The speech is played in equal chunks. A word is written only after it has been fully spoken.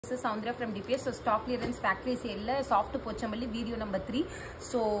This is Soundra from DPS. So stock clearance factory sale soft Pochampally video number 3.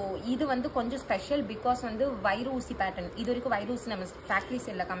 So this is கொஞ்சம் special because வந்து Vaira oosi pattern. இது வரைக்கும் Vaira oosi நம்ம factory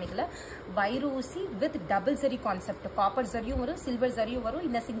sale காமிக்கல. Vaira oosi with double zari concept. Copper zariயும் வரும், silver zariயும் வரும்.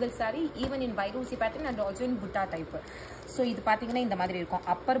 இந்த single saree even in Vaira oosi pattern and also in butta type. So இது பாத்தீங்கன்னா இந்த மாதிரி இருக்கும்.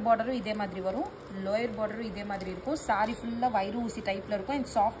 upper border இதே மாதிரி வரும், lower border இதே மாதிரி இருக்கும். saree full Vaira oosi typeல இருக்கும் and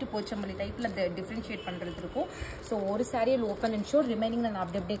soft Pochampally typeல differentiate பண்றது இருக்கும். So ஒரு saree open and show remaining நான்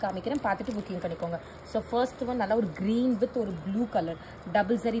update காமிக்கிறேன், பார்த்துட்டு புக்கிங் பண்ணிக்கோங்க. ஸோ ஃபர்ஸ்ட் ஒன் நல்லா ஒரு க்ரீன் வித் ஒரு ப்ளூ கலர்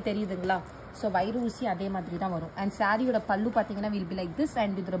டபுள் சரி தெரியுதுங்களா? ஸோ Vaira oosi அதே மாதிரி தான் வரும். அண்ட் சாரியோட பல்லு பார்த்தீங்கன்னா will be like this.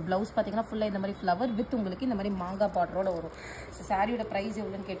 And இதோட ப்ளவுஸ் பார்த்தீங்கன்னா ஃபுல்லாக இந்த மாதிரி ஃப்ளவர் வித் உங்களுக்கு இந்த மாதிரி மாங்கா பார்டரோட வரும். ஸோ சாரியோட ப்ரைஸ்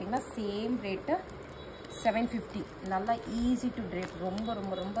எவ்வளோன்னு கேட்டிங்கன்னா சேம் ரேட்டு 750. நல்லா ஈஸி டு ட்ரேப், ரொம்ப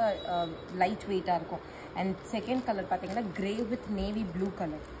ரொம்ப ரொம்ப லைட் வெயிட்டாக இருக்கும். அண்ட் செகண்ட் கலர் பார்த்தீங்கன்னா grey with navy blue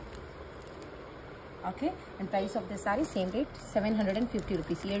colour. Okay, and price of the saree same rate 750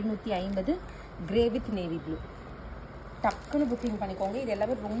 rupees. 750 grey with navy blue. டக்குன்னு புக்கிங் பண்ணிக்கோங்க. இது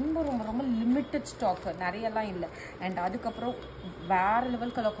எல்லாமே ரொம்ப ரொம்ப ரொம்ப லிமிட்டட் ஸ்டாக், நிறையலாம் இல்லை. அண்ட் அதுக்கப்புறம் வேறு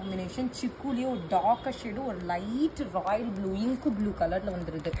லெவல் கலர் காம்பினேஷன், சிக்குலேயே ஒரு டார்க்கர் ஷேடு, ஒரு லைட் ராயல் ப்ளூ இங்கு ப்ளூ கலரில்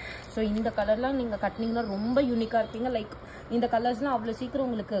வந்துடுது. ஸோ இந்த கலர்லாம் நீங்கள் கட்டினீங்கன்னா ரொம்ப யூனிக்காக இருப்பீங்க. லைக் இந்த கலர்ஸ்லாம் அவ்வளோ சீக்கிரம்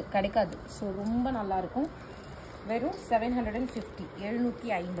உங்களுக்கு கிடைக்காது. ஸோ ரொம்ப நல்லாயிருக்கும். வெறும் 750,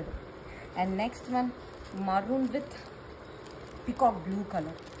 750. And next one maroon with peacock blue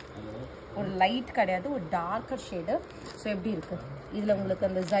color. ஒரு லைட் கிடையாது, ஒரு டார்க்கர் ஷேடு. ஸோ எப்படி இருக்கு, இதில் உங்களுக்கு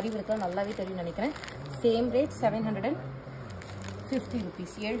அந்த ஜரி இருக்கலாம் நல்லாவே தெரியும் நினைக்கிறேன். Same rate 750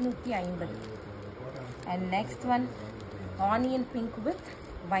 rupees, 750. And next one onion pink with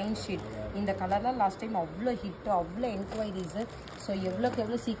wine sheet. இந்த கலர்லாம் லாஸ்ட் டைம் அவ்வளோ ஹிட்டு, அவ்வளோ என்கொயரிஸு. ஸோ எவ்வளோக்கு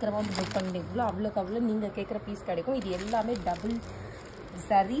எவ்வளோ சீக்கிரமாக வந்து புக் பண்ணிங்களோ அவ்வளோக்கு அவ்வளோ நீங்கள் கேட்குற பீஸ் கிடைக்கும். இது எல்லாமே double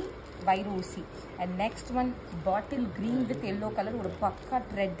saree Vaira oosi. And next one bottle green with yellow color, ஒரு பக்கா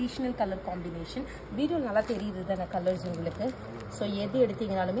ட்ரெடிஷ்னல் கலர் காம்பினேஷன். வீடியோ நல்லா தெரியுது தானே கலர்ஸ் உங்களுக்கு. ஸோ எது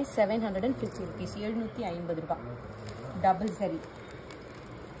எடுத்தீங்கனாலுமே 750 rupees, 750 ரூபாய் double saree.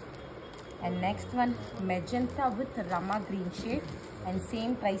 And next one magenta with rama green shade and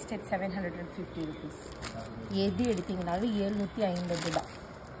same price at 750 rupees. எது எடுத்தீங்கனாலும் 750 தான்.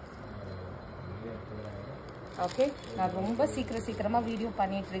 ஓகே, நான் ரொம்ப சீக்கிரமாக வீடியோ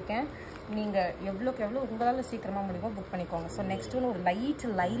பண்ணிகிட்ருக்கேன். நீங்கள் எவ்வளோக்கு எவ்வளோ உங்களால் சீக்கிரமாக முடியுமோ புக் பண்ணிக்கோங்க. ஸோ நெக்ஸ்ட் ஒன்று ஒரு லைட்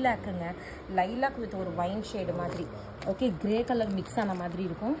லைலாக்குங்க, லைலாக் வித் ஒரு வைன் ஷேடு மாதிரி. ஓகே, கிரே கலர் மிக்ஸ் ஆன மாதிரி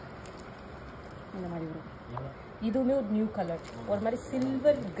இருக்கும். இந்த மாதிரி வரும். இதுவுமே ஒரு நியூ கலர், ஒரு மாதிரி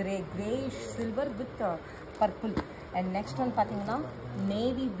silver Grace silver with purple. And next one பார்த்தீங்கன்னா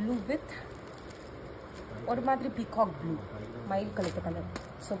நேவி ப்ளூ வித் ஒரு மாதிரி peacock blue mile colour colour.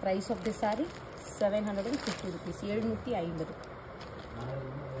 So price of the sari 750 rupees, 750.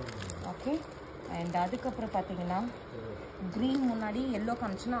 Okay, and அதுக்கப்புறம் பார்த்தீங்கன்னா க்ரீன் முன்னாடி எல்லோ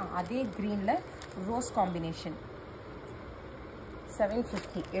காமிச்சுன்னா அதே க்ரீனில் ரோஸ் காம்பினேஷன்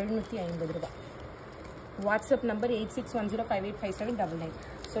 750, 750 ரூபாய். WhatsApp number 8610585799.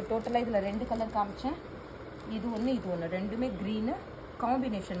 ஸோ டோட்டலாக இதில் 2 கலர் காமிச்சேன். இது ஒன்று இது ஒன்று, ரெண்டுமே க்ரீனு,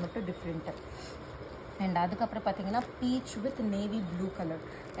 காம்பினேஷன் மட்டும் டிஃப்ரெண்ட்டு. அண்ட் அதுக்கப்புறம் பார்த்தீங்கன்னா beach with navy blue colour.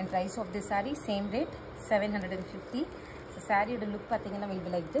 And price of the sari same rate 750. So சாரியோட லுக் பார்த்தீங்கன்னா வில்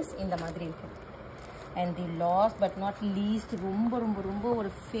பி லைக் திஸ், இந்த மாதிரி இருக்கும். And the last but not least ரொம்ப ரொம்ப ரொம்ப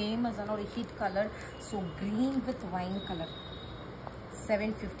ஒரு ஃபேமஸான ஒரு heat colour. So green with wine colour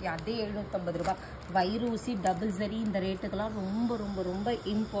 750, அதே 750 ரூபாய். Vaira oosi டபுள் சரி இந்த ரேட்டுக்கெல்லாம் ரொம்ப ரொம்ப ரொம்ப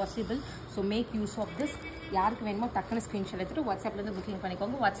impossible. So make use of this. யாருக்கு வேணுமோ டக்குன்னு ஸ்க்ரீன்ஷாட் எடுத்துகிட்டு வாட்ஸ்அப்லேருந்து புக்கிங்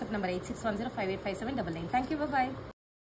பண்ணிக்கோங்க. WhatsApp number 8610585799. தேங்க்யூ, பாய்.